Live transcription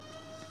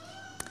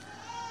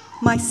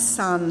My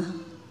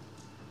son,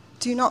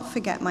 do not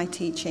forget my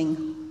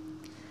teaching,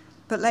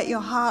 but let your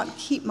heart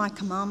keep my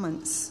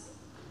commandments.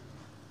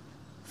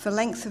 For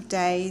length of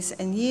days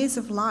and years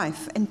of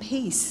life and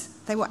peace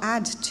they will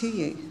add to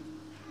you.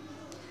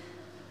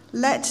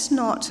 Let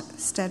not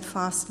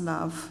steadfast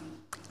love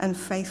and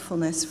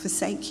faithfulness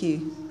forsake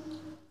you.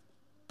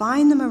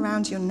 Bind them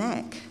around your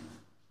neck.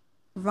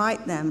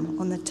 Write them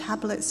on the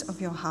tablets of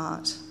your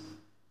heart,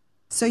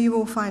 so you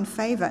will find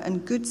favor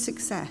and good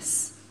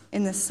success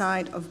in the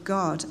sight of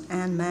God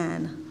and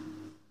man.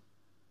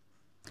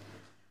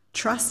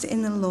 Trust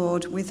in the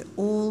Lord with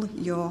all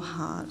your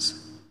heart,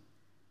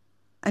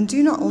 and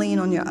do not lean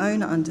on your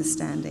own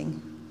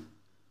understanding.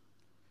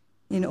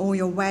 In all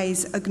your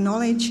ways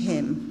acknowledge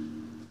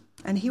him,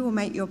 and he will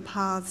make your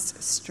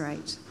paths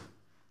straight.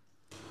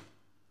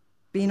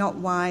 Be not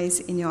wise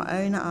in your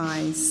own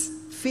eyes.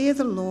 Fear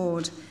the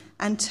Lord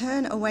and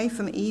turn away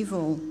from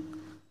evil.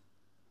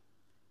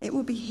 It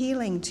will be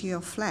healing to your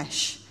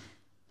flesh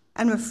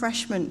and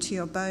refreshment to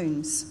your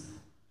bones.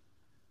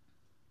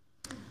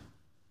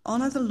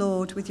 Honour the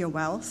Lord with your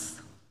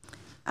wealth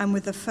and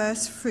with the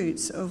first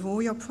fruits of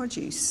all your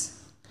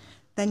produce.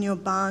 Then your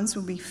barns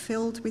will be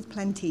filled with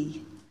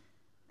plenty,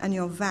 and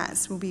your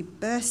vats will be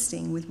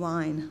bursting with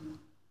wine.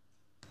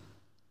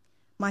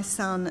 My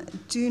son,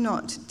 do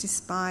not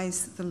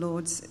despise the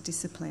Lord's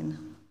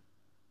discipline,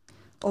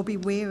 or be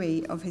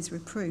weary of his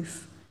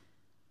reproof.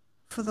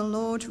 For the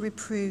Lord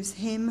reproves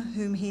him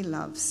whom he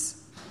loves,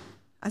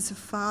 as a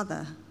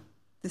father,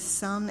 the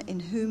son in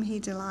whom he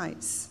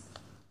delights.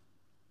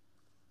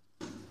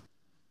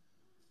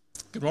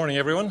 Good morning,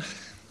 everyone.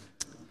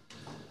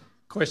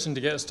 Question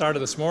to get started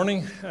this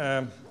morning.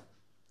 How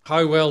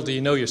well do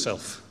you know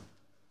yourself?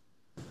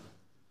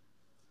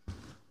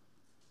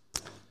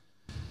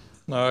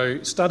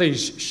 Now,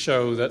 studies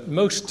show that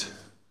most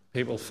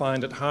people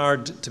find it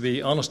hard to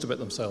be honest about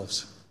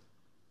themselves.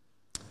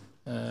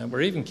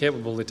 We're even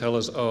capable, they tell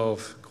us,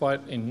 of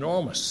quite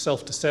enormous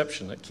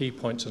self-deception at key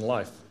points in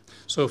life.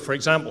 So, for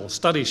example,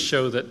 studies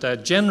show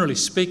that generally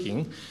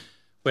speaking,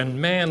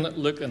 when men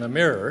look in a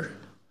mirror,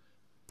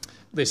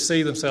 they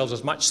see themselves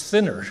as much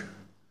thinner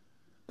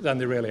than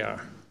they really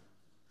are.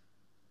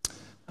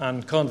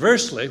 And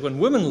conversely, when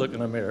women look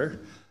in a mirror,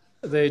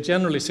 they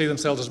generally see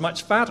themselves as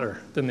much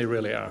fatter than they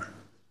really are.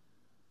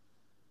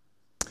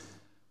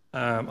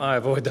 I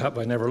avoid that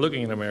by never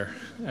looking in a mirror.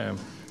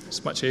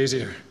 It's much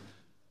easier.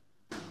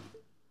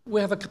 We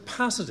have a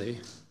capacity,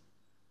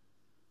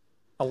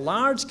 a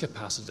large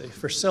capacity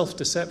for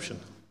self-deception.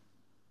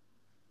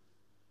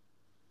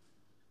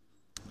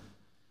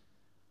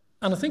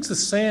 And I think it's the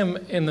same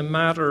in the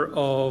matter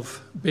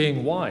of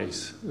being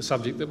wise, the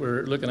subject that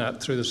we're looking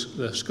at through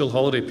the school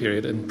holiday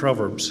period in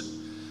Proverbs.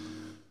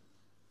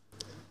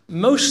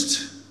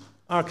 Most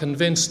are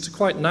convinced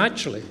quite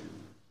naturally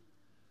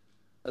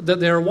that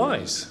they're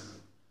wise.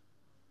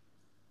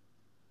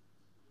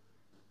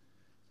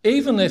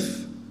 Even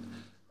if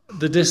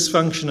the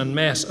dysfunction and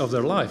mess of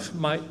their life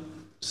might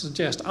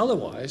suggest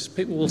otherwise,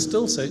 people will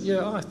still say,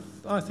 yeah,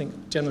 I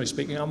think, generally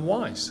speaking, I'm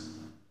wise.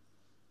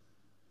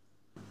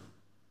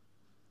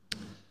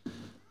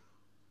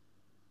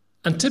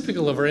 And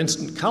typical of our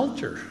instant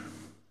culture,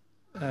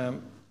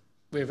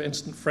 we have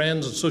instant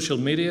friends on social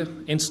media,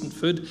 instant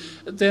food,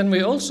 then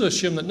we also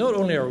assume that not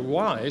only are we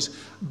wise,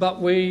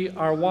 but we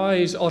are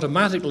wise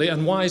automatically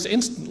and wise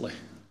instantly.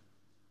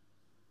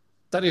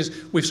 That is,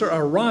 we've sort of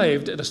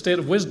arrived at a state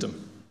of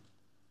wisdom,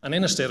 and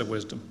in a state of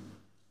wisdom.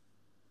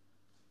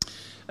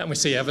 And we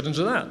see evidence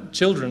of that.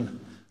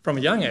 Children from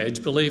a young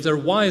age believe they're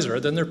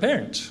wiser than their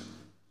parents,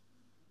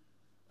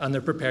 and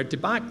they're prepared to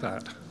back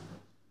that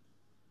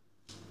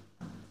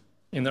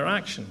in their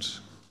actions.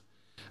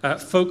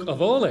 Folk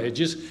of all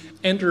ages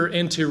enter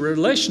into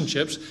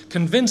relationships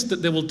convinced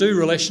that they will do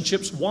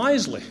relationships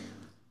wisely.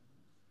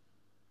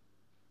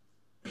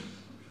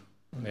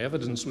 And the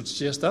evidence would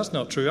suggest that's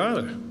not true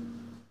either.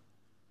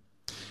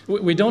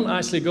 We don't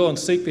actually go and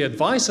seek the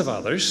advice of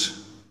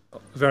others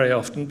very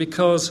often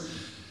because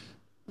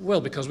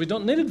we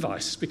don't need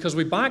advice, because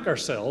we back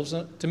ourselves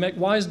to make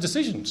wise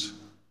decisions.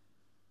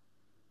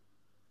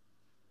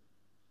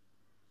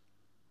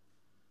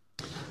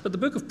 But the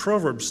book of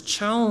Proverbs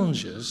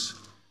challenges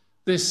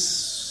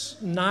this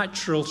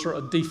natural sort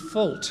of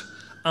default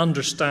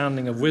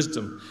understanding of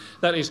wisdom.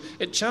 That is,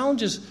 it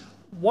challenges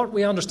what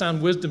we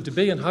understand wisdom to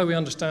be and how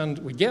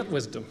we get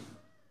wisdom.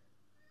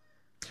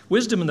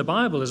 Wisdom in the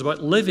Bible is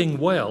about living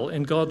well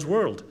in God's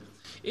world.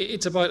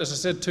 It's about, as I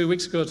said 2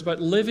 weeks ago, it's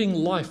about living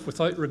life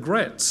without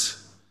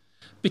regrets,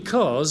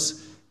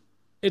 because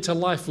it's a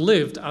life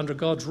lived under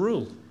God's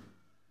rule.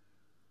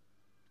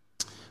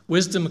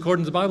 Wisdom,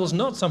 according to the Bible, is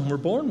not something we're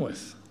born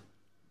with.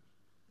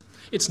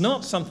 It's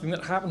not something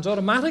that happens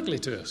automatically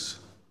to us.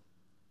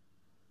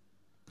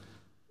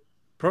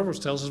 Proverbs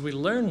tells us we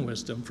learn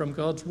wisdom from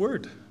God's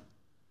word.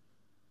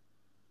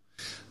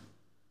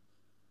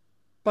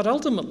 But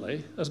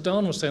ultimately, as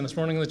Don was saying this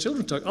morning in the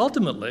children's talk,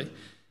 ultimately,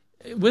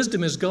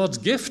 wisdom is God's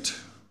gift.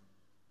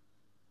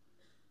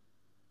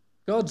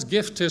 God's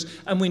gift to us.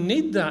 And we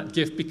need that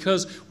gift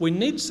because we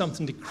need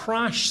something to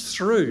crash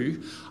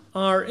through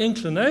our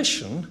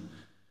inclination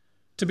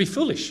to be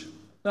foolish.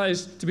 That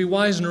is, to be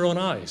wise in our own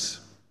eyes,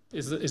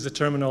 is the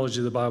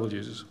terminology the Bible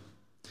uses.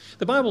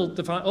 The Bible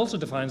also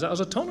defines that as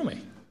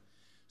autonomy.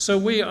 So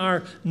we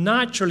are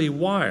naturally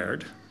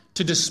wired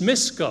to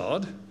dismiss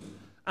God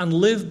and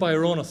live by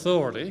our own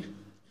authority,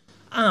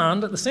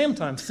 and at the same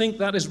time think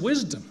that is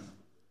wisdom.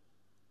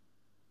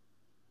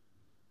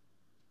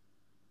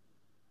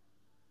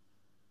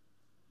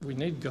 We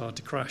need God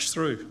to crash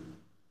through.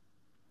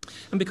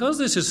 And because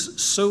this is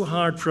so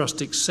hard for us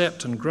to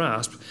accept and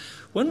grasp,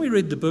 when we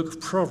read the book of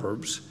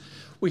Proverbs,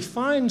 we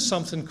find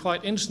something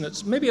quite interesting.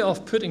 It's maybe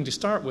off-putting to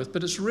start with,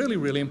 but it's really,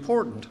 really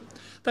important.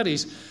 That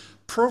is,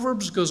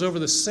 Proverbs goes over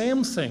the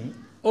same thing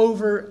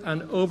over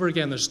and over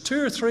again. There's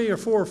 2 or 3 or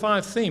 4 or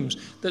 5 themes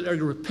that are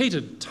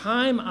repeated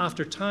time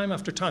after time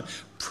after time.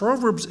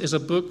 Proverbs is a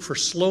book for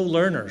slow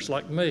learners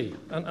like me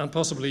and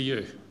possibly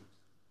you.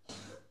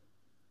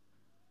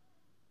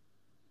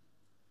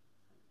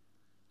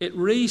 It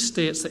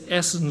restates the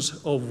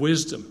essence of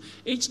wisdom.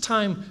 Each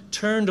time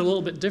turned a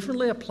little bit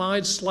differently,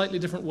 applied slightly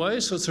different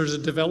ways, so there's a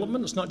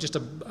development. It's not just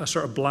a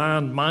sort of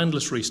bland,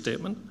 mindless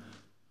restatement.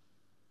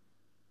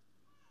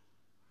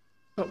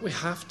 But we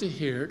have to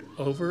hear it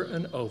over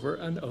and over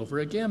and over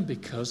again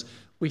because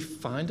we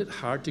find it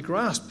hard to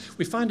grasp.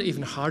 We find it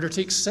even harder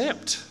to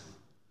accept.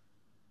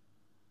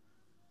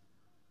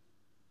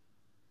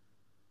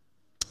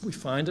 We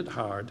find it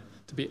hard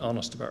to be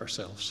honest about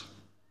ourselves.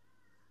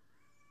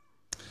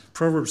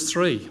 Proverbs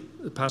 3,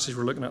 the passage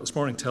we're looking at this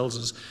morning, tells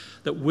us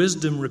that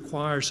wisdom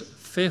requires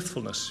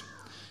faithfulness.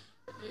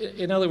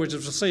 In other words,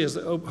 as we'll see,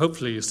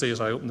 hopefully you'll see as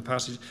I open the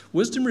passage,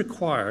 wisdom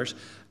requires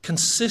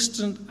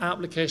consistent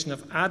application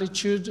of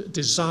attitude,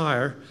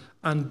 desire,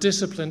 and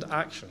disciplined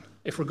action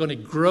if we're going to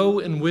grow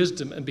in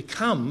wisdom and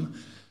become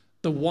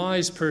the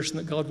wise person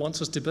that God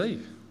wants us to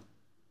be.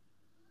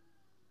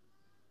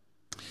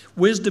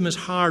 Wisdom is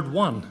hard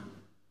won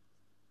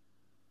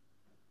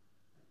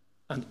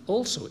and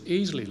also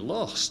easily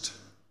lost.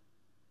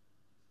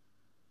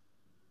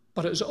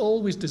 But it's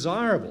always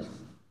desirable.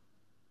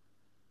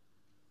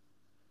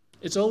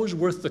 It's always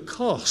worth the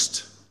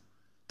cost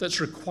that's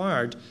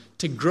required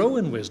to grow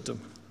in wisdom.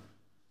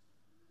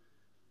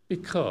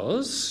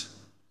 Because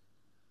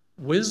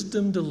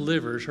wisdom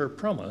delivers her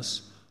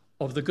promise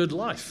of the good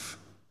life.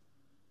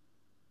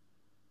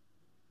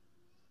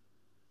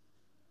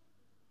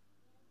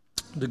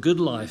 The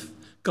good life,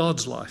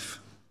 God's life.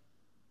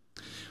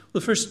 The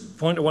first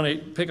point I want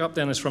to pick up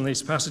then is from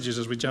these passages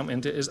as we jump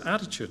into is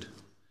attitude.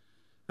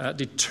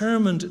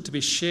 Determined to be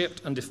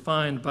shaped and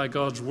defined by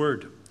God's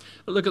word.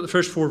 Look at the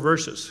first 4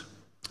 verses.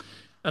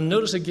 And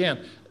notice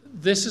again,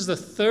 this is the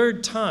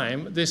third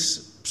time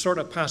this sort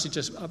of passage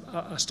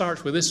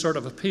starts with this sort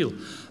of appeal.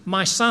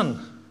 My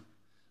son,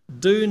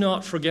 do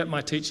not forget my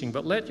teaching,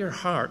 but let your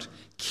heart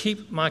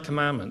keep my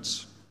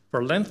commandments.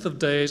 For length of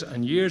days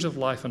and years of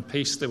life and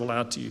peace they will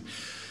add to you.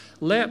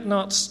 Let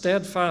not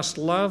steadfast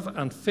love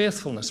and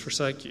faithfulness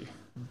forsake you.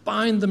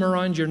 Bind them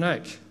around your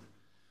neck.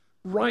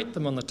 Write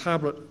them on the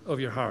tablet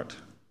of your heart.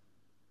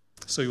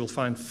 So you will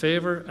find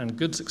favor and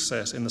good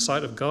success in the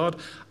sight of God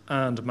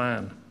and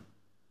man.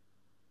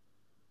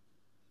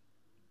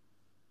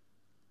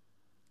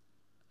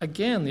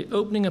 Again, the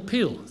opening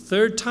appeal,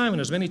 third time in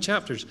as many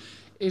chapters,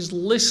 is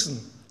listen,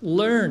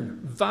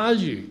 learn,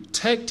 value,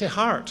 take to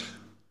heart.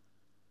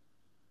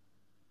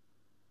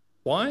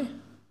 Why?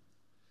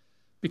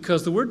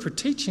 Because the word for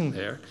teaching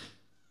there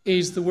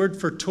is the word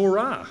for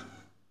Torah.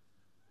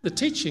 The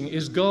teaching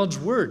is God's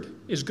word,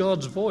 is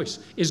God's voice,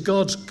 is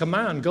God's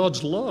command,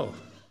 God's law,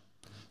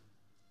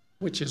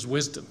 which is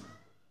wisdom.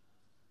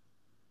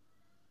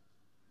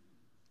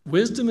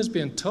 Wisdom is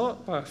being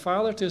taught by a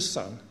father to his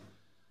son.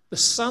 The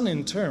son,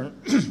 in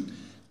turn,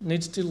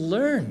 needs to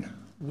learn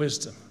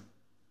wisdom.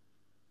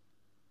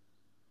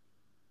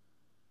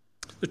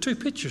 There are 2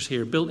 pictures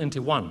here built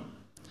into one.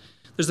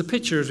 There's the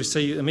picture, as we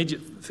see,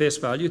 immediate face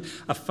value,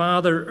 a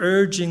father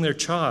urging their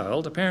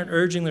child, a parent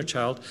urging their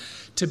child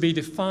to be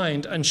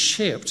defined and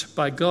shaped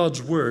by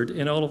God's word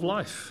in all of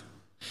life.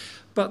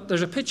 But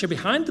there's a picture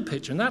behind the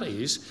picture, and that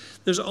is,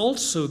 there's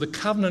also the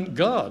covenant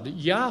God,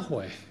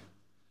 Yahweh,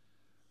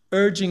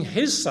 urging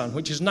his son,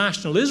 which is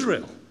national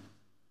Israel,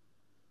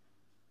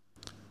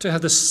 to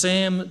have the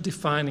same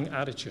defining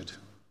attitude,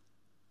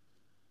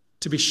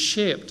 to be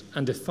shaped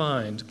and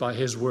defined by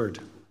his word.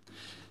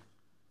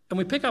 And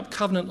we pick up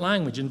covenant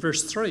language in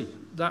verse 3,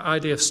 that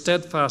idea of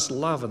steadfast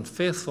love and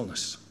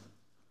faithfulness.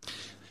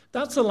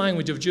 That's the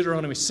language of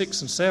Deuteronomy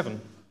 6 and 7.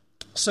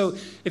 So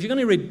if you're going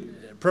to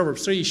read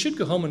Proverbs 3, you should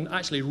go home and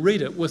actually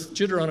read it with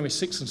Deuteronomy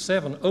 6 and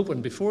 7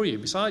 open before you,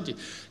 beside you,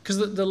 because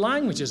the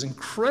language is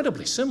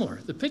incredibly similar.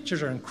 The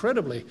pictures are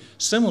incredibly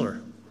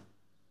similar.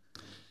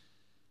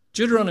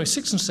 Deuteronomy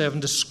 6 and 7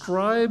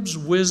 describes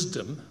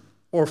wisdom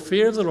or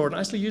fear of the Lord, and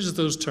actually uses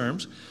those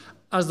terms,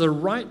 as the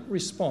right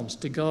response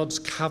to God's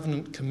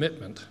covenant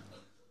commitment.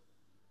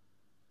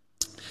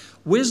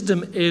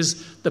 Wisdom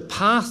is the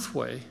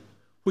pathway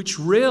which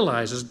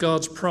realizes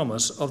God's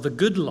promise of the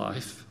good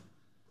life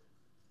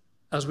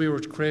as we were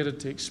created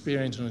to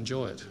experience and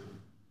enjoy it.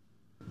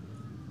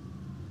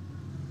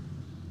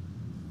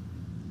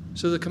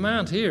 So the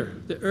command here,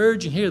 the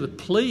urging here, the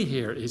plea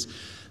here is,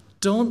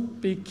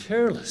 don't be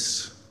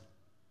careless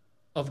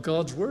of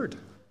God's word.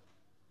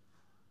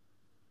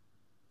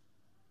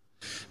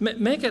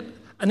 Make it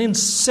an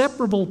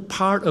inseparable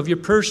part of your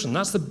person.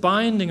 That's the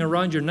binding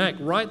around your neck.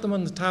 Write them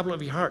on the tablet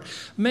of your heart.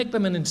 Make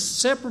them an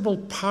inseparable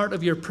part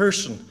of your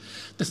person.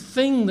 The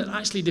thing that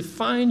actually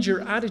defines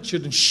your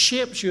attitude and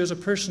shapes you as a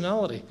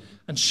personality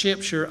and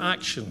shapes your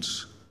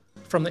actions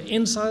from the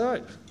inside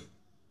out.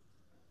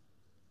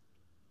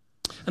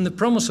 And the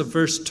promise of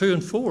verse 2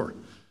 and 4,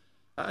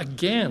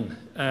 again,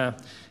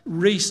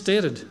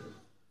 restated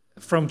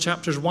from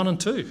chapters 1 and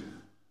 2.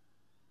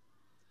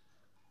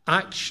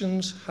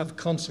 Actions have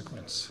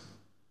consequence.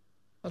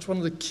 That's one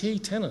of the key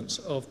tenets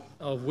of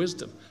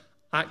wisdom.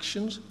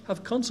 Actions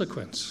have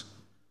consequence.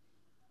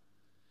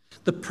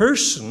 The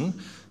person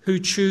who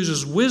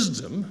chooses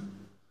wisdom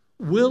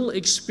will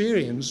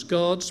experience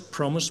God's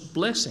promised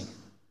blessing,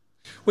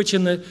 which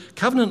in the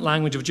covenant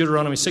language of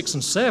Deuteronomy 6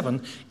 and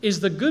 7 is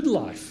the good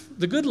life.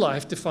 The good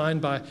life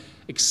defined by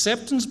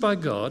acceptance by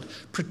God,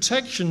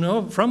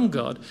 protection from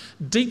God,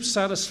 deep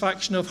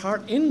satisfaction of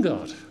heart in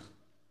God.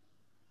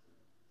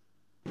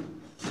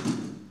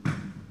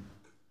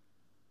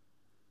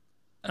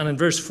 And in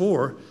verse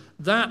 4,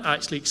 that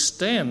actually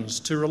extends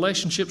to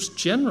relationships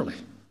generally.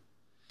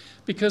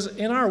 Because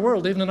in our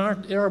world, even in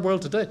our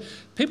world today,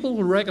 people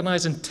will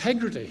recognize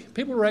integrity.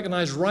 People will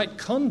recognize right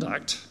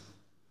conduct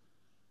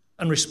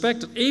and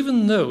respect it,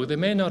 even though they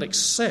may not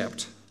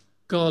accept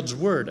God's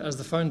word as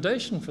the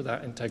foundation for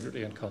that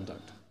integrity and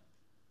conduct.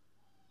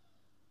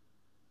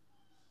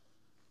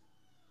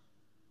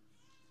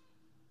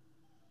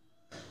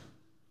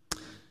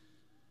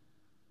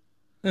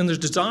 And there's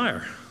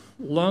desire,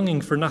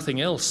 longing for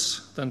nothing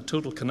else than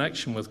total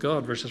connection with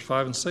God, verses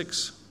 5 and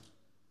 6.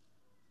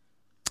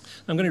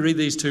 I'm going to read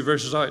these two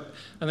verses out,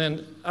 and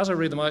then as I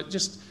read them out,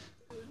 just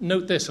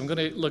note this. I'm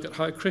going to look at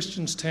how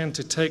Christians tend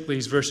to take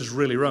these verses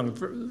really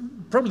wrong.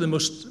 Probably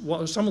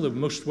some of the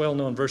most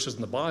well-known verses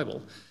in the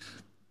Bible,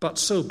 but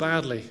so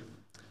badly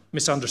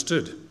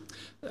misunderstood.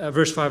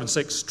 Verse 5 and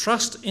 6,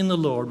 trust in the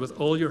Lord with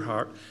all your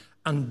heart,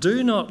 and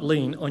do not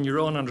lean on your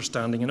own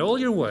understanding. In all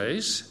your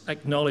ways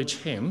acknowledge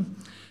him,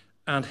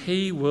 and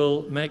he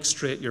will make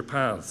straight your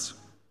paths.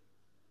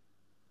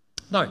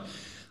 Now,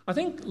 I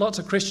think lots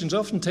of Christians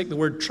often take the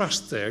word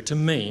trust there to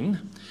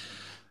mean,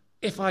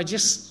 if I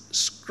just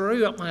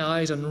screw up my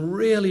eyes and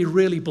really,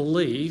 really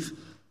believe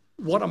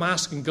what I'm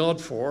asking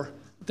God for,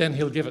 then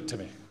he'll give it to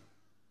me.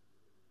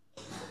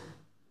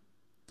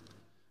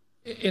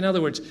 In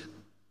other words,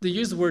 they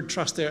use the word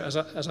trust there as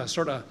a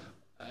sort of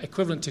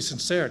equivalent to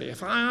sincerity.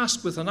 If I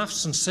ask with enough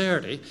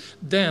sincerity,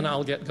 then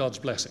I'll get God's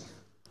blessing.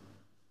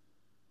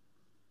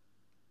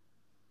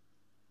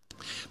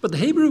 But the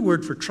Hebrew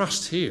word for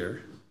trust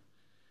here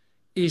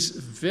is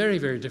a very,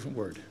 very different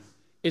word.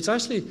 It's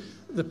actually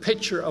the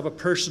picture of a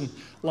person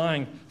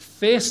lying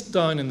face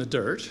down in the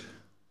dirt,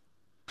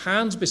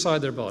 hands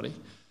beside their body,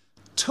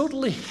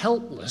 totally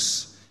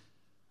helpless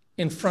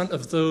in front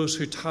of those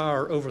who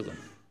tower over them.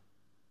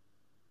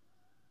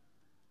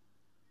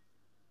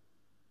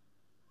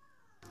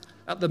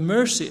 At the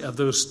mercy of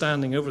those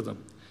standing over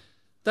them.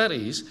 That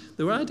is,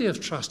 the idea of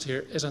trust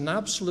here is an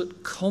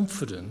absolute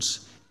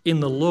confidence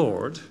in the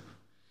Lord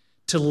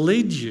to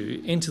lead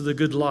you into the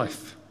good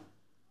life.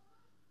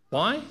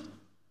 Why?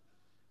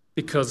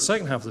 Because the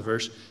second half of the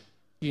verse,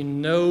 you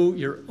know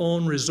your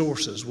own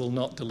resources will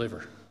not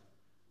deliver.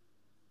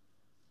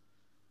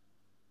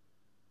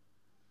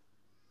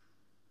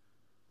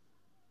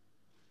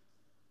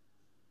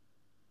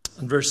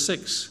 And verse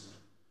 6,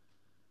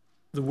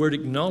 the word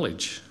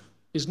acknowledge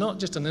is not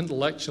just an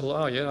intellectual,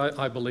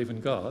 I believe in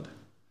God.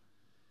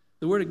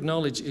 The word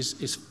acknowledge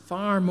is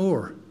far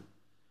more.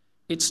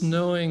 It's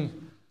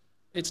knowing,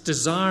 it's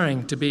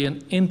desiring to be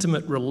an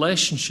intimate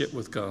relationship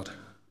with God.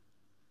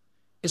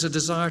 It's a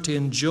desire to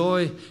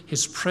enjoy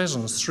his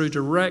presence through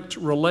direct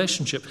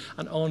relationship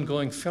and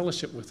ongoing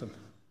fellowship with him.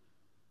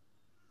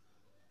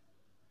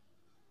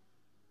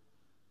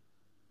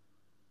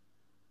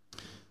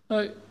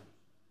 Now,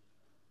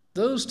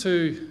 those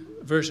two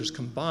verses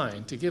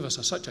combine to give us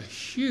such a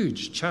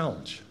huge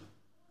challenge.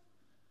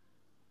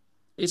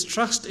 It's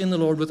trust in the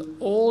Lord with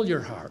all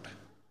your heart.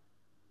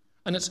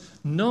 And it's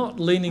not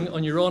leaning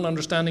on your own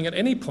understanding at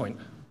any point.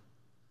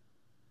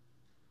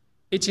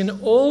 It's in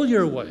all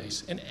your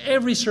ways, in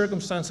every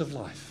circumstance of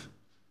life,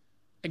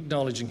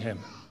 acknowledging him.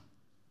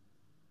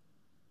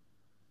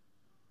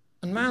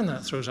 And man,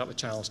 that throws up a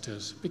challenge to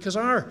us, because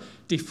our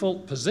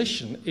default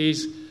position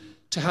is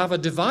to have a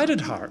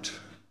divided heart.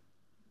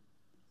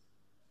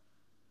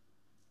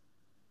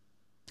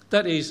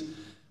 That is,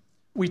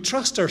 we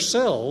trust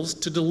ourselves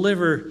to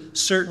deliver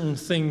certain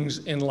things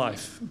in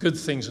life, good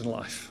things in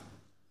life.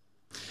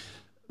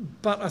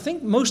 But I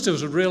think most of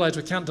us would realize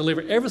we can't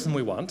deliver everything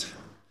we want,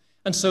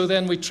 and so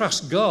then we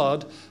trust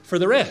God for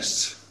the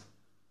rest.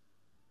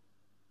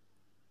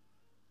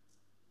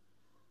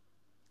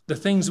 The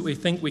things that we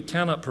think we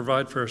cannot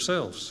provide for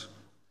ourselves.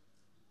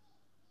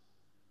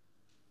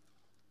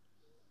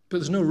 But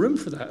there's no room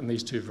for that in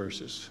these two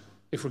verses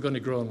if we're going to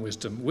grow in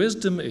wisdom.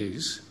 Wisdom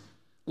is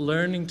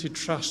learning to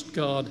trust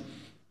God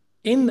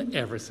in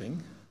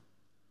everything,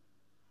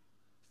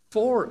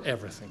 for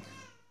everything.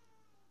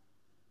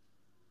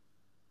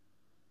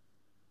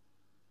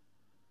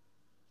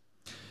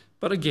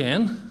 But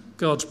again,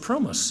 God's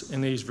promise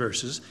in these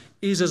verses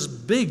is as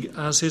big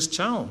as his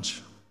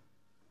challenge.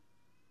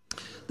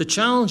 The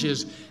challenge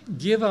is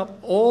give up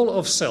all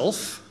of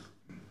self.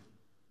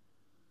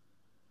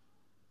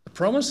 The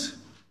promise,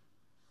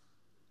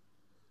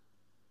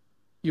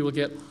 you will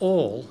get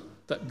all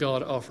that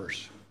God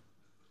offers.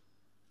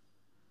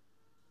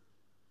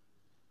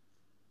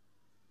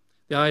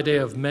 The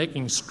idea of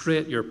making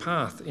straight your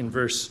path in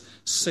verse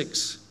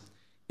 6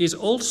 is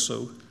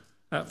also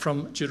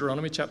from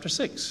Deuteronomy chapter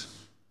 6.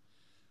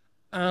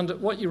 And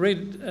what you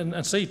read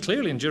and see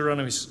clearly in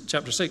Deuteronomy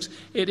chapter 6,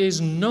 it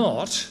is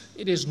not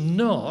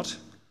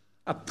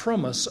a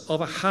promise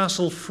of a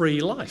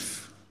hassle-free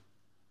life,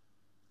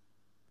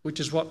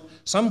 which is what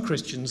some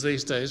Christians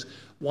these days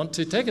want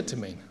to take it to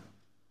mean.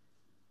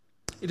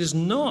 It is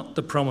not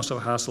the promise of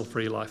a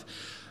hassle-free life.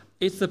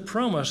 It's the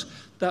promise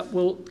that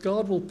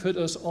God will put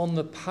us on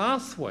the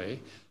pathway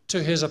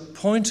to his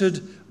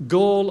appointed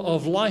goal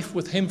of life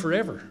with him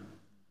forever.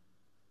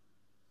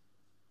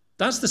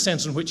 That's the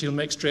sense in which he'll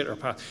make straight our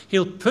path.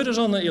 He'll pick us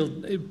out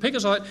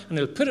and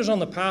he'll put us on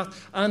the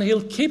path and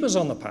he'll keep us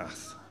on the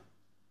path.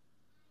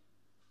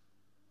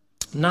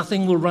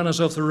 Nothing will run us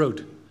off the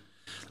road.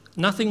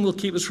 Nothing will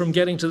keep us from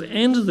getting to the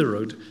end of the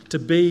road to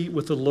be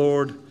with the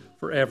Lord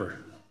forever.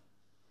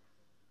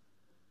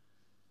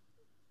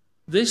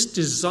 This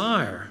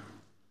desire,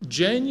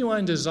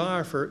 genuine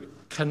desire for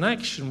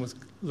connection with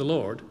the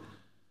Lord,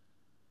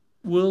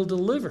 will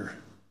deliver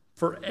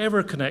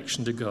forever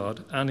connection to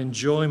God and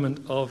enjoyment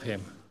of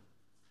him.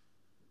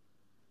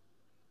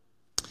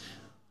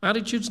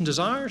 Attitudes and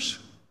desires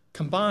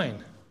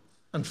combine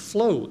and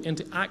flow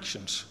into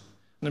actions.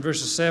 And in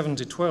verses 7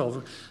 to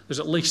 12, there's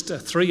at least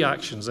 3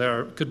 actions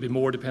there. It could be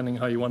more depending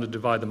how you want to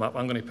divide them up.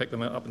 I'm going to pick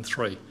them up in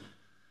 3.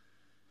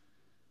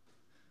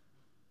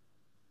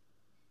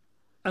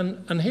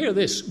 And hear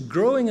this,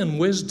 growing in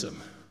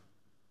wisdom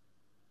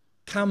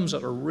comes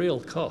at a real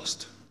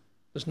cost.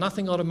 There's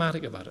nothing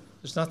automatic about it.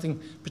 There's nothing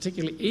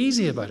particularly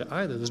easy about it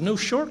either. There's no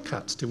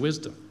shortcuts to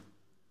wisdom.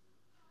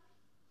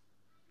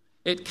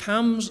 It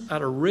comes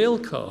at a real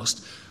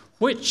cost,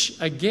 which,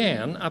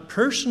 again, a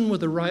person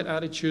with the right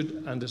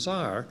attitude and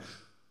desire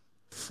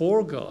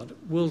for God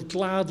will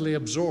gladly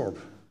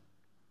absorb.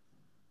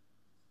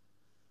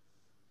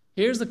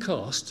 Here's the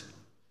cost.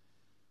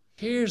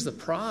 Here's the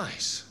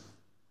prize.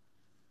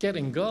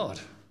 Getting God.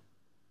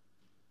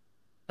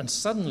 And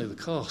suddenly the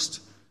cost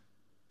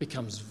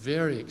becomes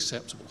very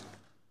acceptable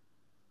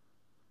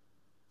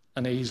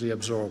and easily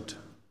absorbed.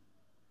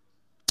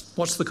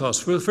 What's the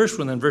cost? Well, the first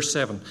one in verse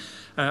 7,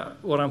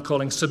 what I'm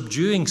calling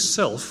subduing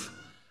self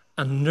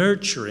and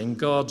nurturing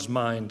God's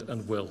mind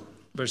and will.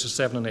 Verses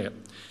 7 and 8.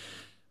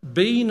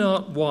 Be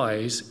not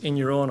wise in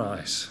your own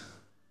eyes.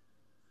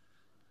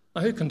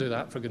 Now, who can do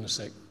that, for goodness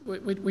sake?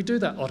 We do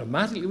that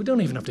automatically. We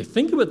don't even have to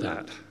think about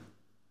that.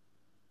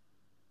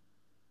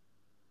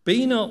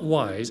 Be not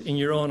wise in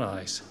your own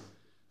eyes.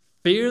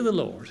 Fear the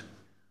Lord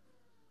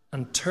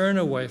and turn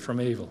away from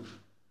evil.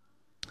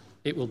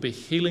 It will be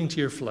healing to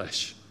your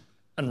flesh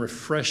and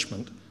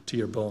refreshment to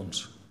your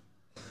bones.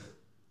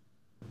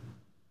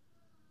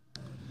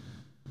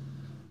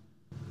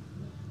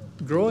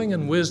 Growing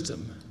in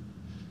wisdom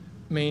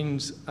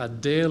means a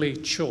daily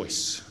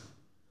choice.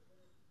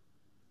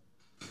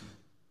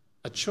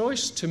 A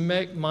choice to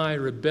make my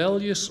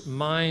rebellious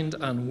mind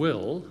and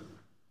will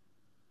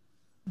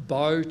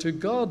bow to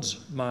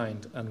God's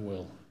mind and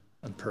will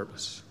and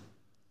purpose.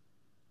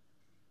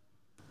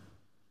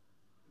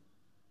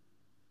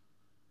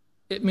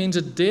 It means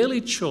a daily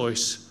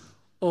choice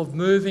of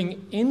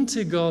moving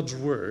into God's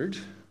word,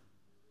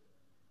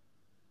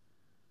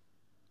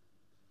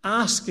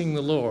 asking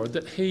the Lord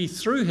that he,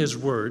 through his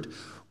word,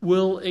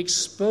 will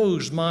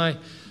expose my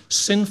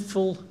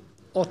sinful,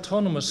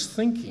 autonomous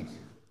thinking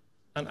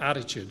and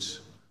attitudes,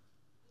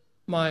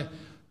 my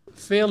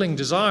failing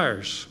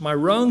desires, my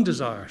wrong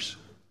desires,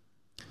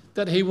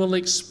 that he will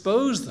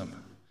expose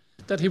them,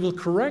 that he will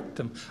correct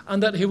them,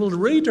 and that he will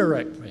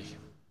redirect me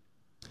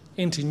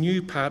into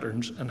new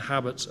patterns and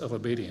habits of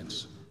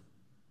obedience.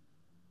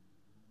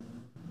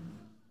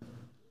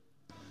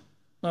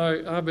 Now,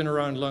 I've been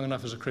around long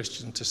enough as a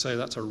Christian to say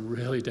that's a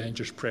really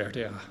dangerous prayer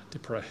to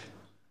pray.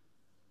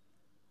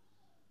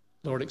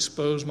 Lord,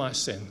 expose my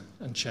sin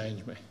and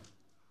change me.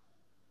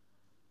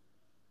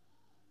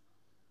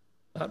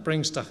 That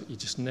brings stuff that you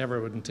just never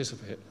would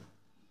anticipate.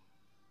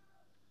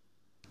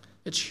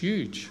 It's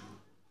huge.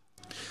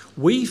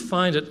 We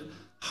find it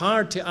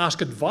hard to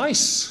ask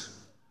advice,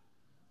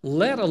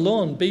 let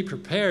alone be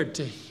prepared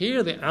to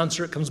hear the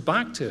answer that comes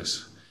back to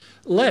us,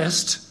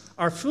 lest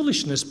our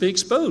foolishness be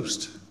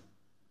exposed.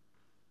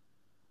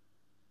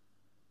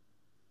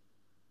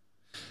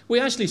 We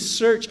actually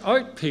search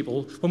out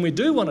people. When we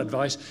do want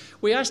advice,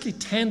 we actually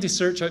tend to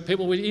search out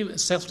people,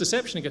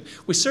 self-deception again.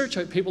 We search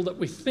out people that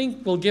we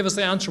think will give us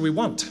the answer we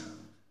want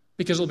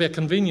because it'll be a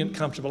convenient,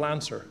 comfortable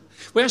answer.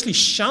 We actually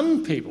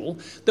shun people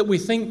that we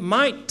think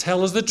might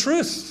tell us the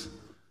truth.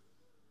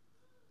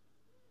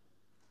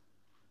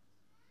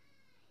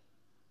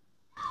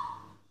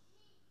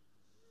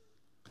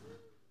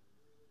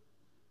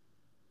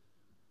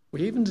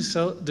 We even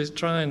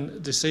try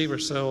and deceive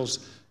ourselves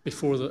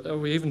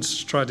we even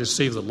try to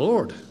deceive the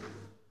Lord,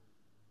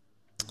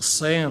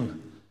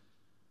 saying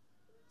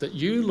that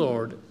you,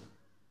 Lord,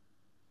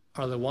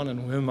 are the one in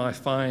whom I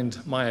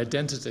find my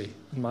identity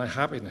and my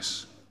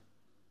happiness.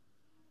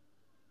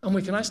 And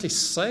we can actually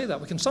say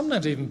that. We can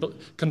sometimes even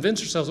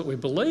convince ourselves that we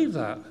believe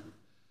that,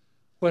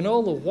 when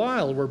all the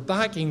while we're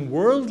backing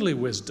worldly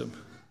wisdom,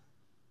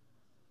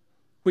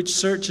 which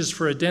searches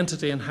for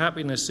identity and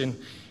happiness in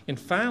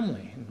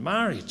family, in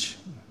marriage,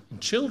 in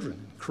children,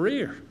 in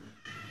career,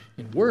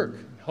 in work,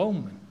 in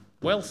home, in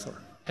wealth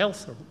or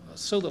health, or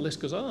so the list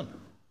goes on.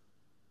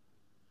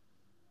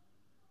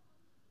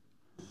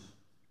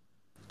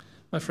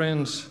 My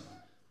friends,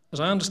 as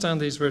I understand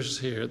these verses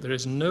here, there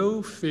is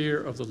no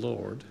fear of the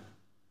Lord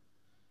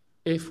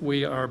if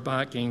we are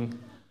backing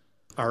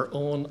our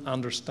own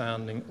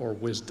understanding or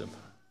wisdom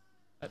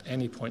at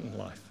any point in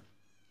life.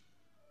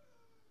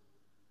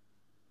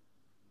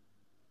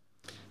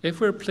 If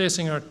we're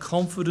placing our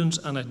confidence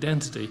and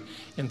identity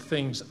in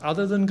things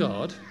other than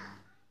God,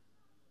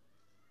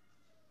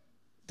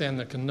 then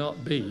there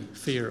cannot be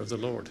fear of the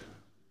Lord.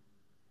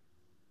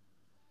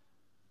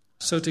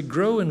 So to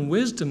grow in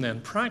wisdom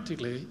then,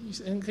 practically,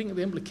 think of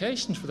the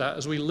implications for that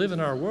as we live in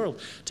our world.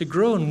 To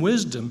grow in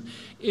wisdom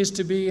is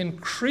to be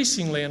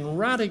increasingly and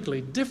radically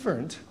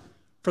different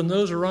from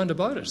those around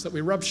about us that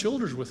we rub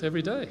shoulders with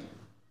every day.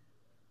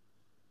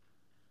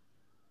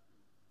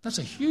 That's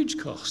a huge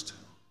cost.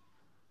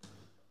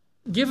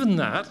 Given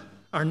that,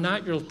 our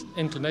natural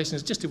inclination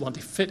is just to want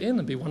to fit in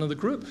and be one of the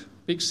group,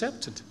 be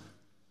accepted.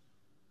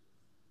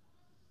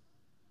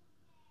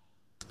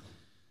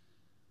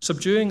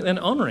 Subduing, then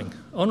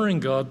honouring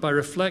God by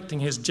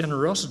reflecting his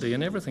generosity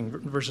in everything,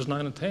 verses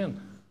 9 and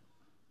 10.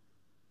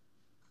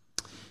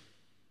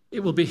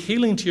 It will be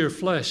healing to your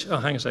flesh. Oh,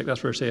 hang on a sec,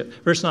 that's verse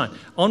 8. Verse 9.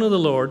 Honour the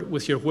Lord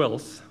with your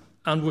wealth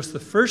and with the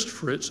first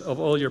fruits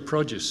of all your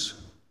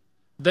produce.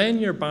 Then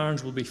your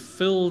barns will be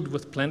filled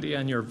with plenty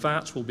and your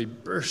vats will be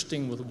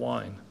bursting with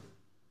wine.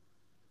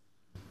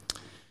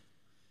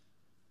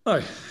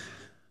 Now,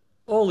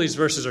 all these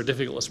verses are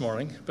difficult this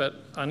morning, but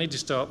I need to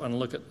stop and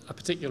look at a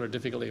particular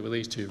difficulty with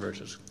these two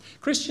verses.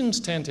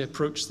 Christians tend to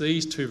approach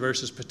these two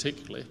verses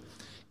particularly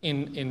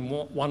in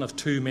one of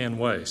two main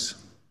ways.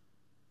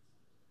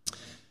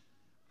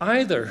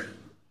 Either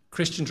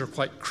Christians are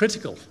quite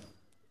critical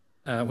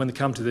when they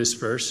come to this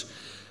verse,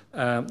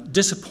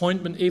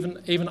 disappointment,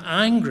 even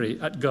angry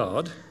at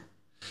God,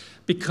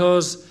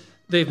 because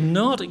they've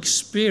not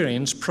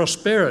experienced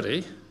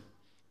prosperity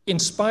in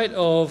spite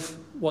of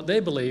what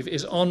they believe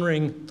is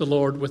honouring the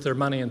Lord with their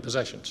money and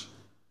possessions.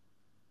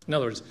 In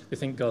other words, they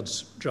think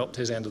God's dropped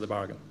his end of the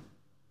bargain.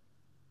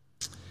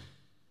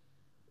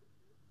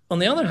 On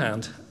the other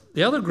hand,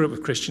 the other group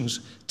of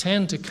Christians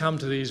tend to come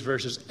to these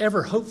verses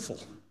ever hopeful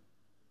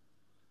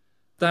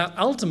that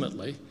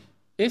ultimately,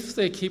 if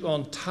they keep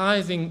on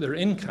tithing their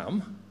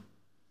income,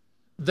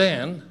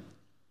 then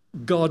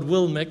God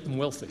will make them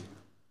wealthy.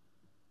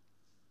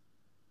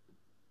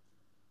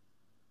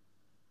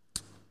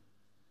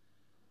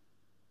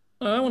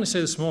 Now, I want to say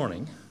this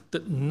morning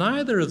that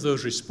neither of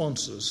those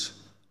responses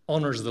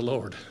honours the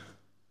Lord.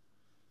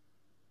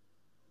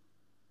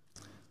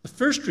 The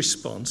first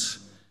response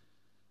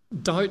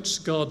doubts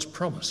God's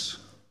promise,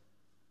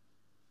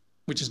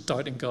 which is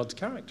doubting God's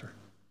character.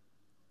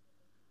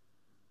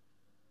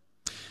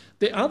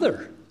 The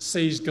other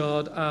sees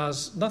God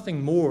as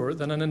nothing more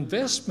than an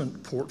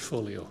investment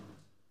portfolio.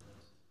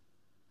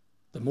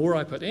 The more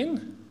I put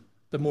in,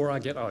 the more I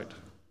get out.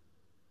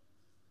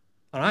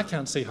 And I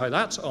can't see how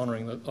that's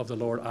honouring of the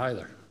Lord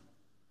either.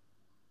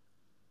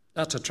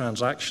 That's a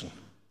transaction.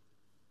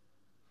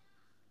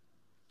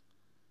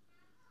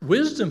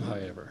 Wisdom,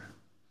 however,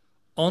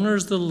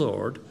 honours the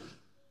Lord,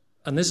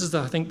 and this is,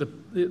 I think,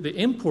 the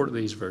import of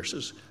these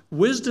verses.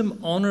 Wisdom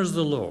honours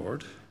the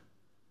Lord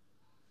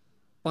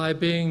by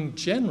being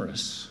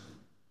generous.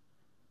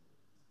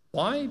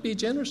 Why be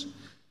generous?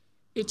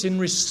 It's in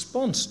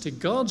response to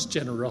God's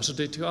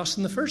generosity to us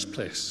in the first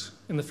place,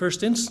 in the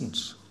first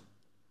instance.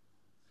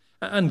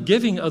 And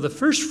giving of the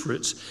first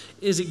fruits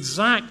is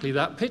exactly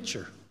that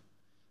picture.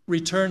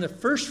 Return the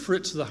first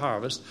fruits of the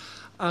harvest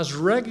as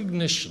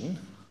recognition,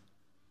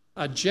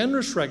 a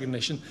generous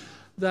recognition,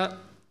 that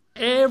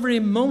every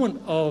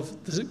moment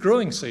of the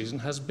growing season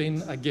has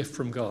been a gift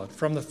from God.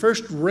 From the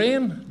first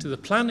rain to the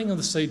planting of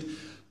the seed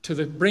to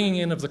the bringing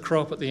in of the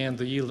crop at the end,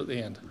 the yield at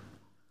the end.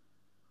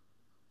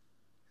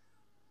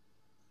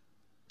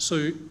 So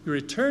you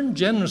return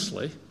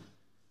generously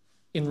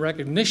in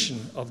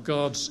recognition of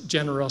God's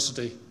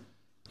generosity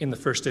in the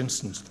first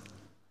instance.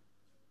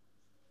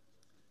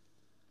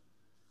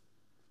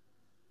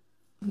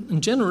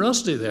 And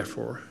generosity,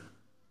 therefore,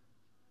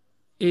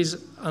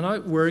 is an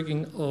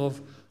outworking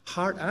of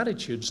heart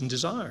attitudes and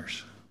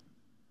desires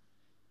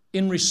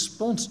in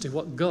response to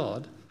what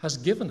God has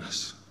given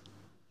us.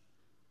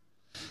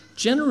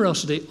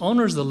 Generosity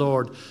honors the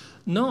Lord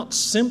not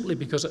simply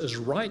because it is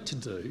right to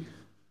do,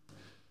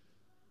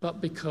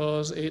 but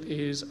because it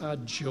is a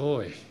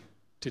joy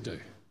to do.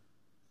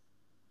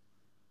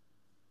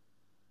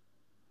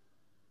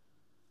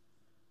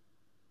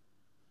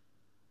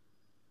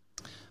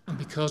 And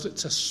because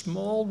it's a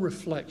small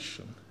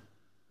reflection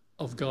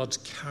of God's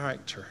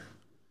character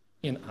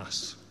in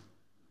us.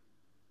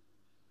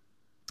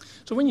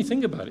 So when you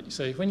think about it, you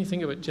say, when you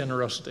think about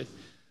generosity,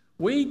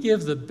 we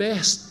give the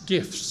best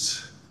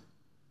gifts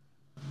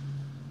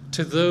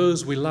to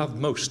those we love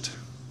most.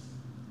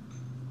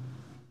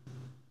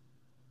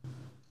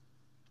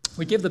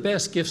 We give the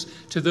best gifts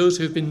to those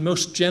who have been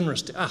most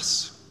generous to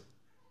us.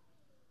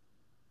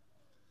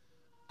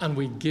 And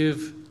we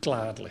give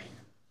gladly.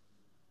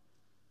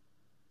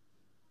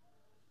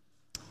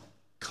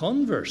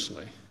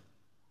 Conversely,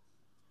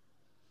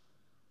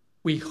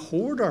 we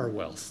hoard our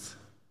wealth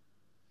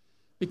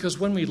because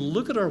when we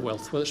look at our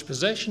wealth, whether it's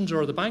possessions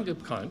or the bank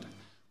account,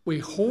 we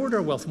hoard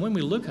our wealth. And when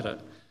we look at it,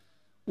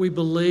 we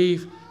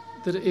believe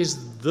that it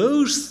is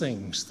those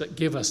things that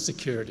give us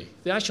security.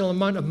 The actual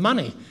amount of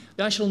money,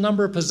 the actual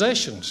number of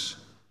possessions.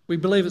 We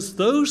believe it's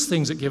those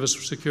things that give us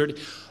security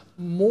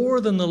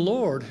more than the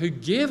Lord who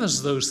gave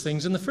us those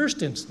things in the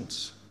first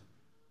instance.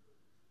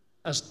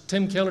 As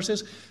Tim Keller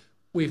says,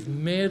 we've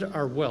made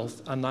our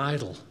wealth an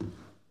idol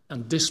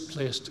and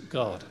displaced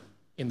God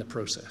in the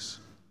process.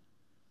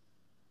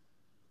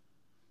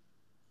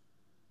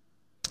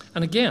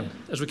 And again,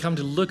 as we come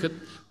to look at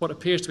what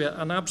appears to be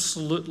an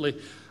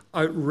absolutely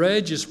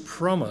outrageous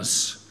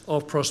promise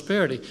of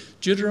prosperity,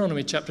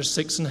 Deuteronomy chapter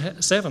 6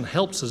 and 7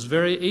 helps us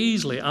very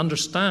easily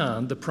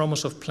understand the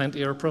promise of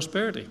plenty or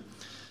prosperity.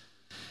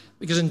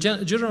 Because in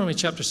Deuteronomy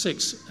chapter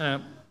 6,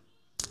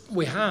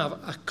 we have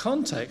a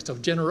context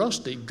of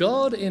generosity.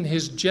 God, in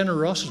his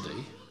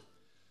generosity,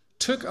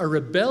 took a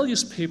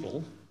rebellious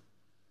people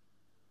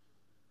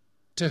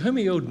to whom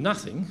he owed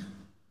nothing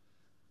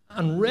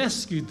and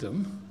rescued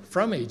them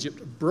from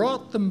Egypt,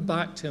 brought them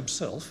back to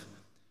himself,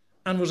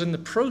 and was in the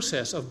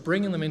process of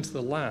bringing them into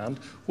the land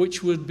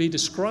which would be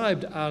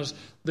described as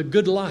the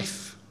good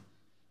life,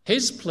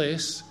 his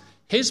place,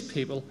 his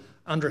people,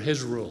 under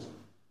his rule.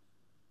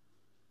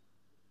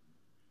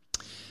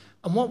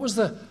 And what was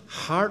the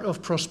heart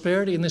of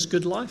prosperity in this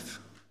good life?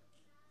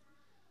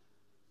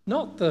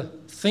 Not the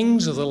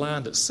things of the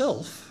land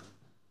itself,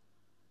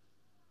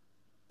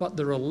 but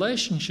the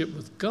relationship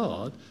with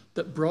God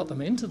that brought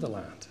them into the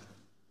land.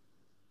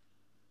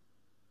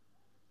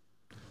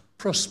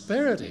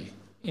 Prosperity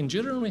in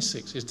Deuteronomy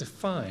 6 is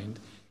defined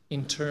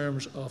in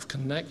terms of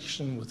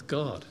connection with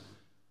God,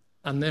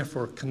 and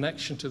therefore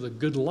connection to the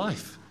good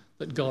life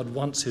that God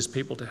wants his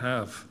people to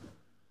have.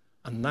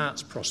 And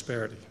that's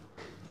prosperity.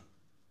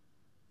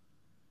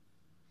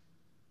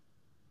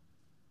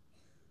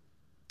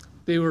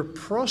 They were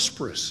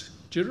prosperous,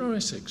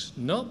 Deuteronomy 6,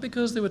 not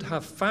because they would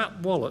have fat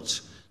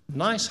wallets,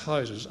 nice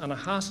houses, and a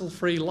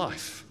hassle-free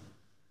life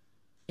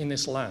in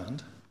this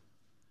land,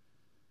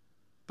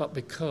 but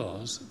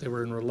because they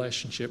were in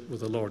relationship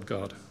with the Lord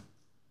God.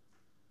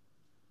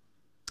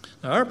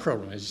 Now, our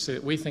problem is, you see,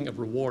 that we think of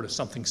reward as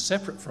something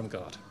separate from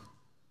God.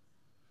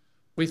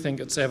 We think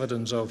it's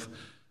evidence of,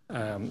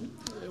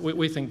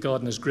 we think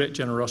God in his great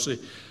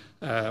generosity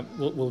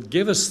will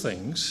give us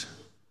things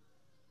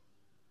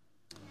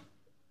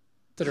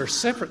that are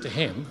separate to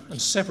him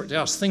and separate to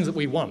us, things that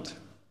we want.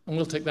 And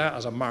we'll take that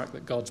as a mark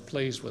that God's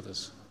pleased with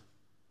us.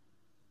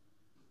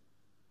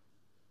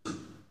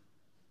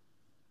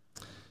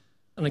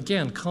 And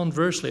again,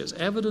 conversely, it's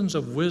evidence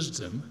of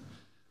wisdom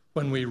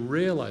when we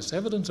realize,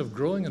 evidence of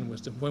growing in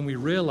wisdom, when we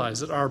realize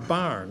that our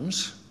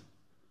barns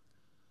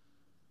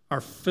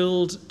are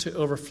filled to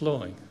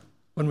overflowing.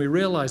 When we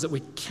realize that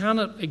we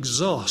cannot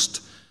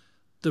exhaust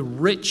the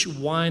rich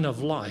wine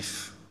of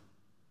life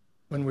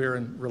when we're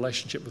in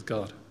relationship with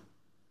God.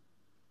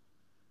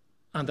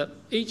 And that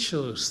each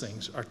of those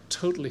things are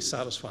totally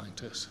satisfying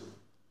to us.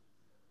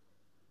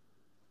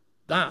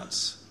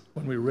 That's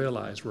when we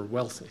realize we're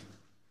wealthy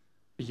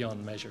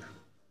beyond measure.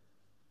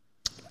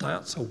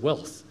 That's a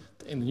wealth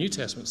that in the New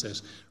Testament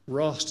says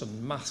rust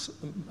and moths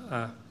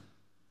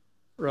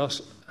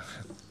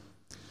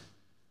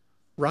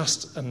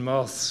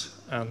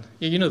and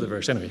you know the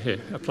verse anyway.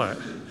 Here, apply it.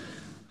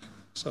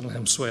 Suddenly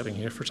I'm sweating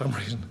here for some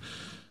reason.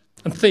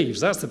 And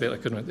thieves, that's the bit I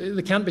couldn't.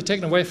 They can't be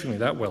taken away from me,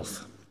 that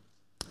wealth.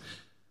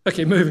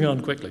 Okay, moving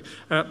on quickly.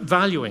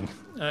 Valuing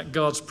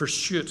God's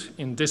pursuit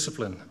in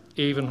discipline,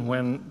 even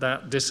when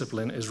that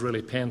discipline is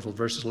really painful,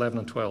 verses 11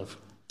 and 12.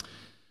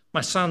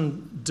 My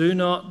son, do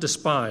not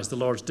despise the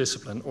Lord's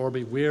discipline or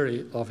be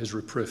weary of his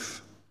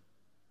reproof.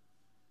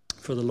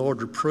 For the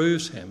Lord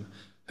reproves him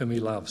whom he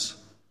loves,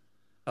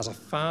 as a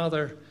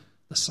father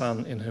the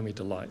son in whom he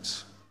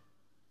delights.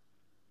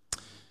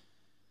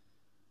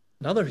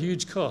 Another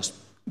huge cost.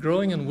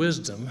 Growing in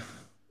wisdom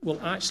will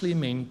actually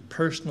mean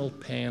personal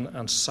pain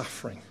and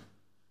suffering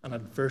and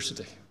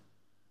adversity.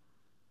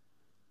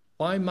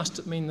 Why must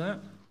it mean that?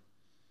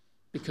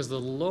 Because the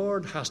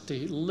Lord has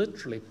to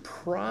literally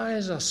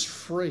prize us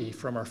free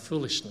from our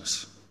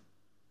foolishness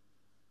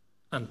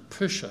and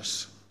push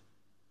us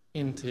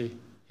into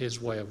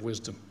his way of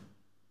wisdom.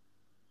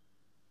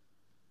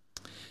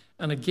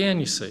 And again,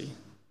 you see,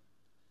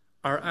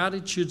 our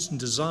attitudes and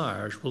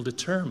desires will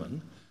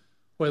determine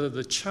whether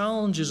the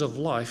challenges of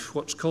life,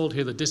 what's called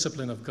here the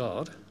discipline of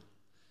God,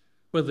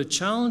 whether the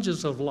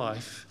challenges of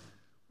life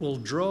will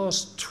draw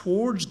us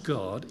towards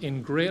God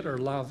in greater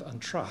love and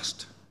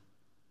trust,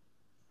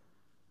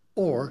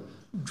 or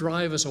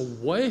drive us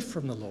away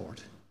from the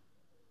Lord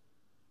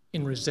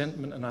in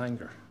resentment and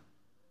anger.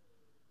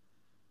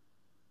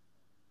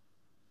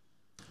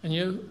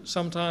 And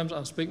sometimes,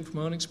 I'm speaking from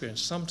my own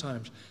experience,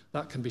 sometimes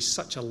that can be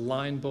such a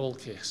line ball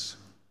case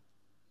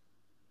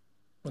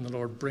when the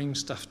Lord brings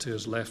stuff to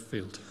us left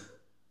field.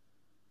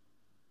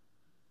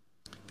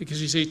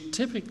 Because you see,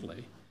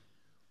 typically,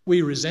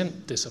 we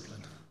resent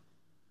discipline.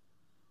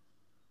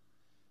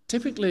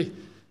 Typically,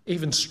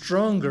 even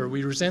stronger,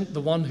 we resent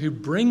the one who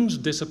brings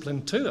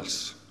discipline to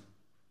us.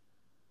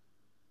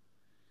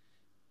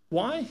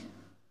 Why?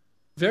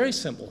 Very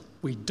simple.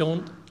 We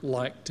don't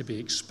like to be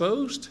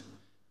exposed,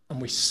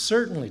 and we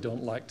certainly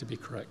don't like to be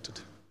corrected.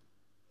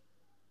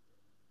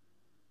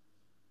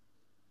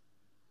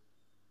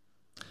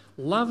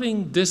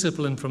 Loving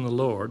discipline from the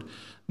Lord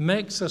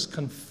makes us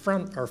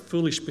confront our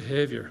foolish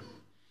behavior,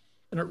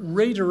 and it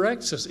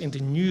redirects us into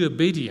new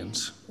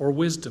obedience or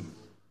wisdom.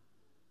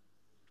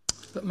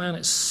 But man,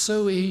 it's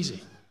so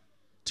easy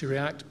to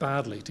react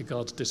badly to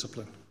God's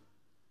discipline.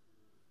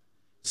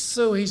 It's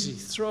so easy to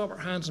throw up our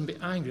hands and be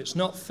angry. It's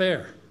not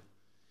fair.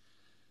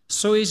 It's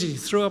so easy to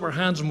throw up our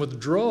hands and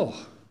withdraw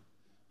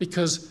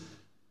because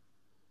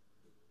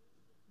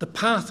the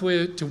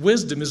pathway to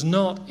wisdom is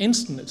not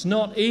instant, it's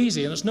not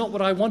easy, and it's not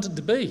what I want it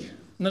to be,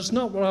 and it's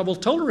not what I will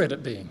tolerate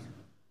it being.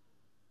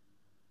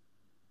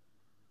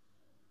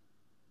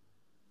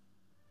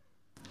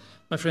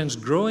 My friends,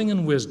 growing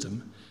in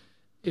wisdom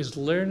is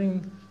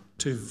learning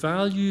to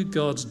value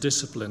God's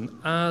discipline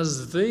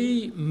as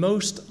the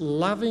most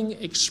loving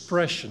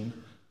expression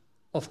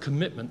of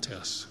commitment to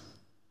us.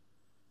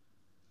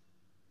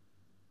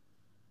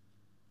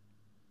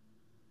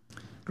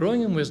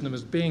 Growing in wisdom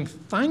is being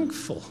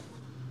thankful,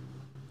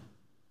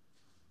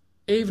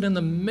 even in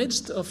the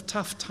midst of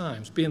tough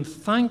times, being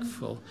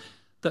thankful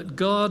that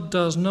God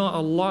does not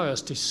allow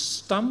us to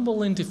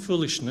stumble into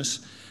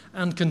foolishness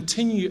and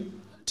continue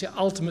to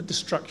ultimate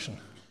destruction,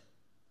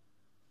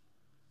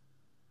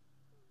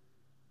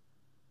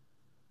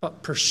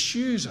 but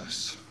pursues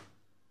us,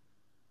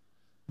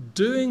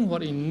 doing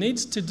what he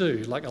needs to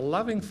do, like a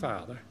loving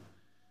father,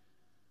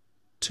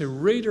 to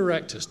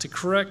redirect us, to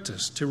correct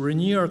us, to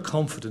renew our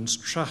confidence,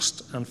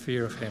 trust, and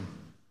fear of him.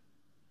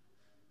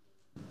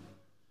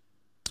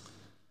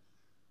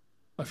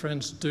 My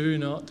friends, do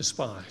not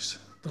despise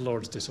the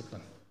Lord's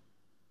discipline.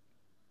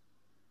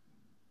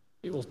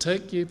 It will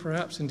take you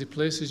perhaps into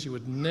places you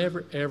would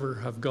never, ever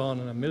have gone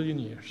in a million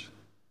years.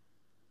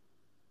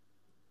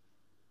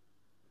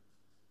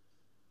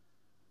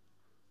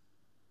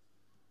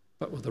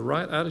 But with the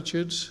right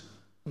attitudes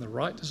and the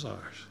right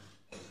desires,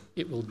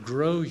 it will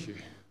grow you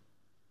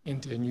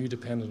into a new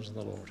dependence on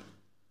the Lord.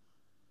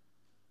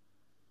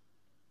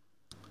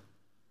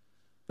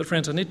 But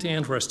friends, I need to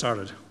end where I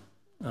started.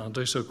 I'll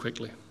do so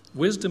quickly.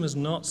 Wisdom is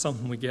not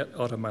something we get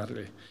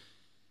automatically.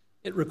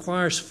 It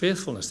requires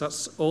faithfulness.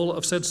 That's all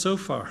I've said so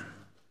far.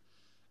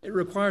 It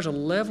requires a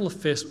level of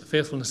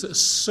faithfulness that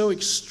is so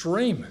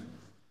extreme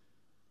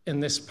in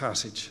this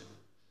passage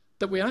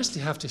that we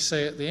actually have to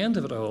say at the end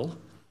of it all,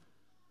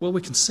 well,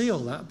 we can see all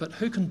that, but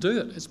who can do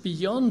it? It's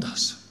beyond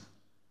us.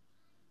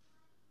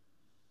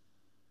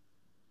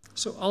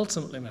 So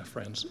ultimately, my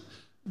friends,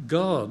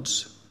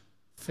 God's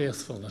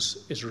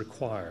faithfulness is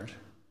required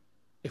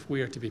if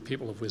we are to be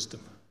people of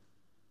wisdom.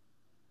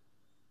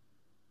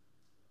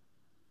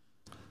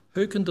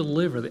 Who can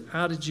deliver the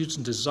attitudes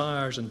and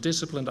desires and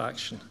disciplined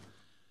action?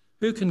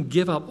 Who can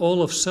give up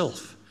all of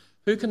self?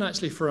 Who can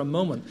actually, for a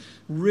moment,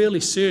 really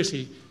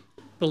seriously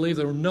believe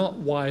they're not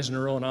wise in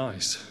their own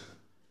eyes?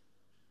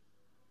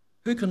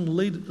 Who can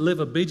live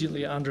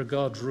obediently under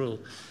God's rule?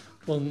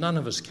 Well, none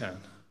of us can.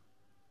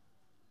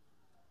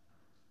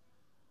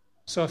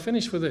 So I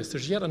finish with this.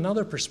 There's yet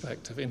another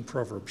perspective in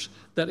Proverbs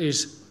that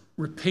is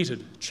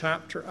repeated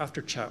chapter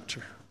after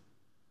chapter.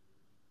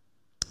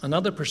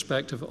 Another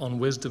perspective on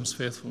wisdom's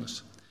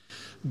faithfulness.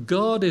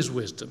 God is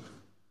wisdom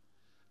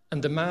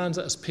and demands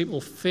that as people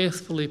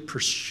faithfully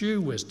pursue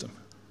wisdom.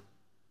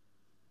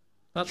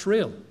 That's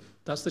real.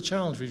 That's the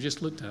challenge we've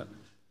just looked at.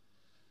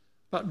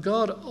 But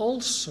God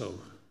also,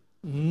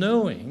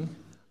 knowing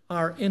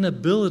our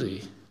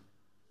inability,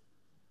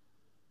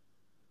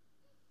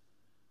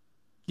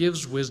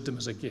 gives wisdom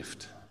as a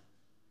gift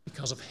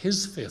because of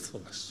his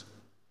faithfulness.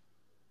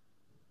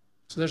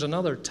 So there's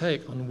another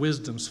take on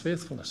wisdom's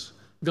faithfulness.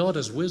 God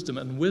is wisdom,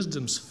 and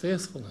wisdom's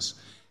faithfulness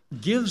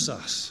gives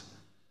us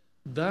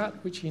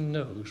that which he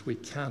knows we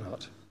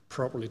cannot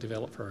properly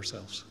develop for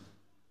ourselves.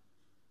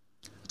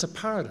 I'll It's a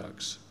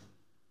paradox.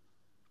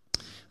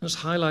 And it's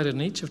highlighted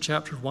in each of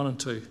chapters 1 and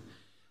 2.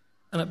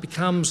 And it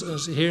becomes,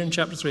 as here in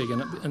chapter 3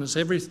 again, and it's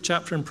every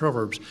chapter in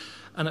Proverbs,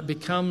 and it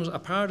becomes a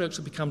paradox,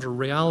 it becomes a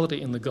reality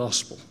in the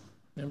gospel.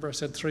 Remember I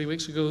said 3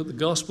 weeks ago, the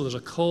gospel is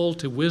a call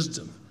to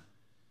wisdom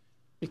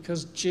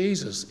because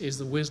Jesus is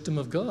the wisdom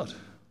of God.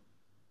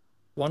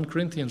 1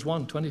 Corinthians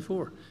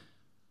 1:24.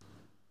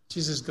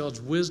 Jesus is God's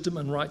wisdom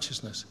and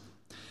righteousness.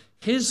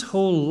 His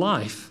whole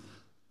life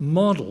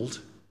modeled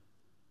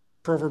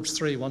Proverbs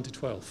 3,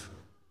 1-12.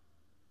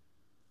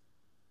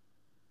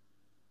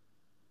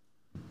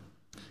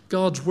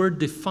 God's word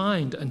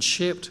defined and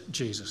shaped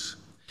Jesus.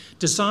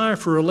 Desire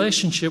for a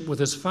relationship with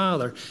his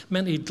Father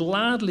meant he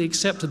gladly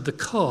accepted the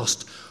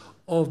cost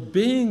of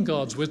being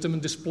God's wisdom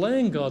and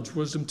displaying God's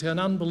wisdom to an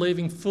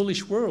unbelieving,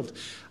 foolish world.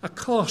 A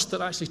cost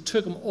that actually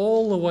took him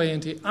all the way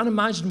into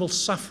unimaginable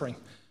suffering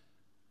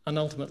and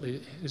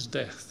ultimately his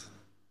death.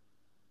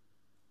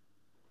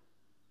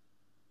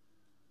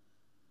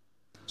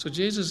 So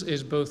Jesus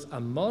is both a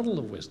model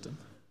of wisdom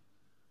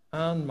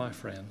and, my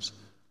friends,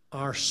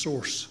 our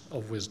source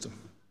of wisdom.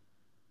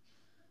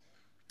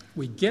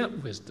 We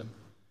get wisdom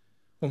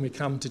when we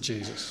come to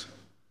Jesus,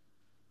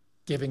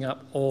 giving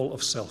up all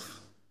of self.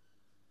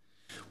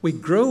 We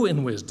grow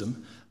in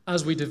wisdom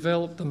as we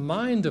develop the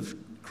mind of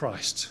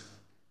Christ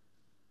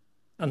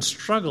and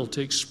struggle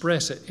to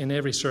express it in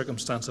every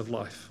circumstance of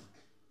life,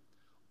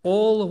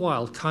 all the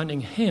while counting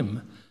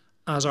him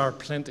as our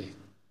plenty,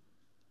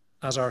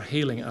 as our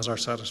healing, as our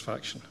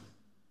satisfaction.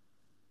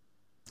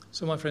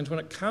 So, my friends, when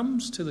it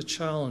comes to the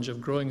challenge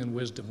of growing in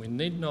wisdom, we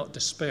need not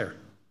despair.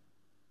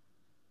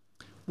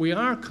 We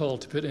are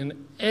called to put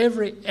in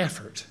every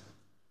effort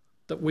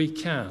that we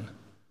can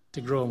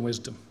to grow in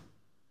wisdom.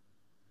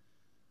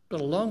 But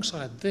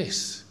alongside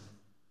this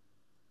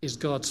is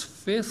God's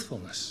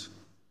faithfulness,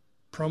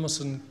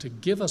 promising to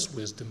give us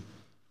wisdom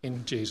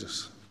in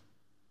Jesus.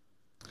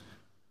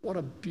 What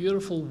a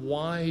beautiful,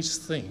 wise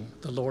thing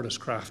the Lord has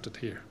crafted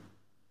here.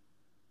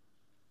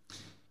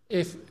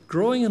 If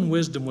growing in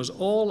wisdom was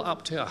all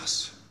up to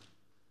us,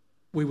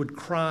 we would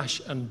crash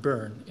and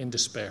burn in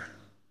despair.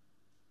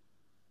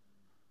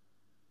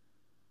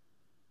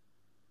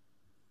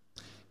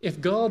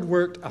 If God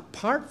worked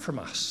apart from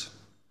us,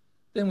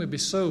 then we'd be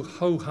so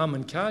ho-hum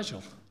and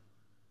casual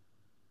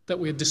that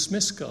we'd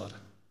dismiss God.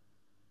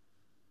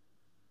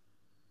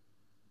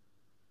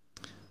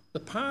 The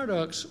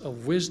paradox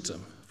of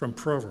wisdom from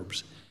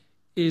Proverbs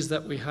is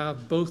that we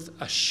have both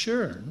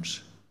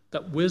assurance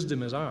that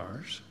wisdom is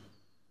ours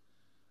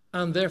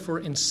and therefore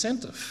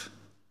incentive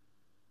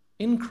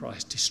in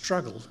Christ to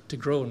struggle to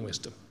grow in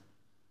wisdom,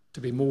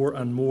 to be more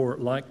and more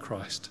like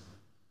Christ,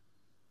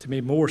 to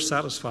be more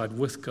satisfied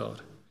with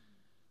God,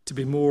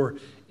 to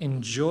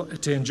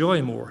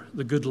enjoy more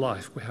the good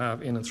life we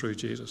have in and through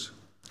Jesus.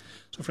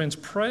 So friends,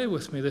 pray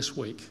with me this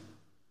week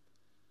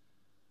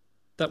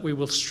that we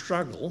will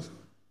struggle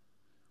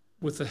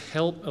with the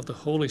help of the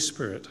Holy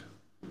Spirit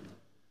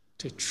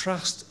to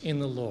trust in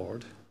the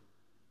Lord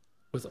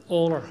with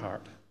all our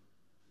heart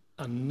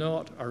and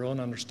not our own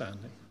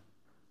understanding.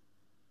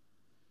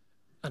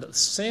 And at the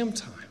same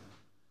time,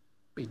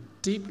 be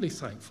deeply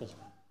thankful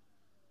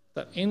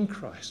that in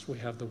Christ we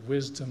have the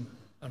wisdom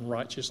and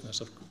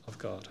righteousness of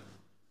God.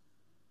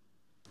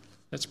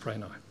 Let's pray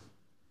now.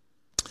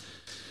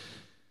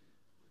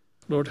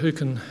 Lord, who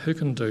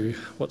can do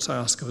what's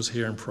asked of us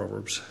here in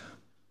Proverbs?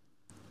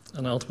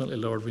 And ultimately,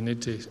 Lord, we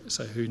need to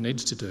say who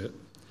needs to do it.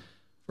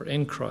 For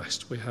in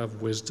Christ we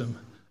have wisdom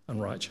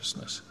and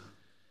righteousness.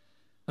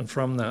 And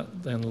from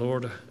that, then,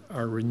 Lord,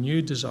 our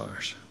renewed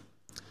desires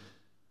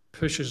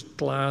push us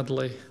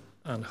gladly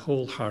and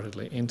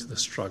wholeheartedly into the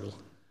struggle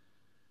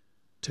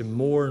to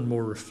more and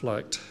more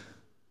reflect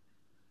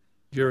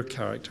your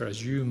character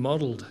as you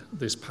modelled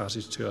this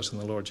passage to us in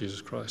the Lord Jesus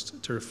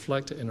Christ, to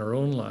reflect it in our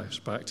own lives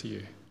back to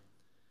you.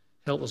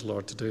 Help us,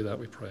 Lord, to do that,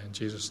 we pray, in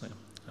Jesus' name.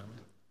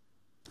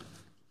 Amen.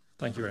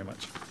 Thank you very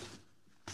much.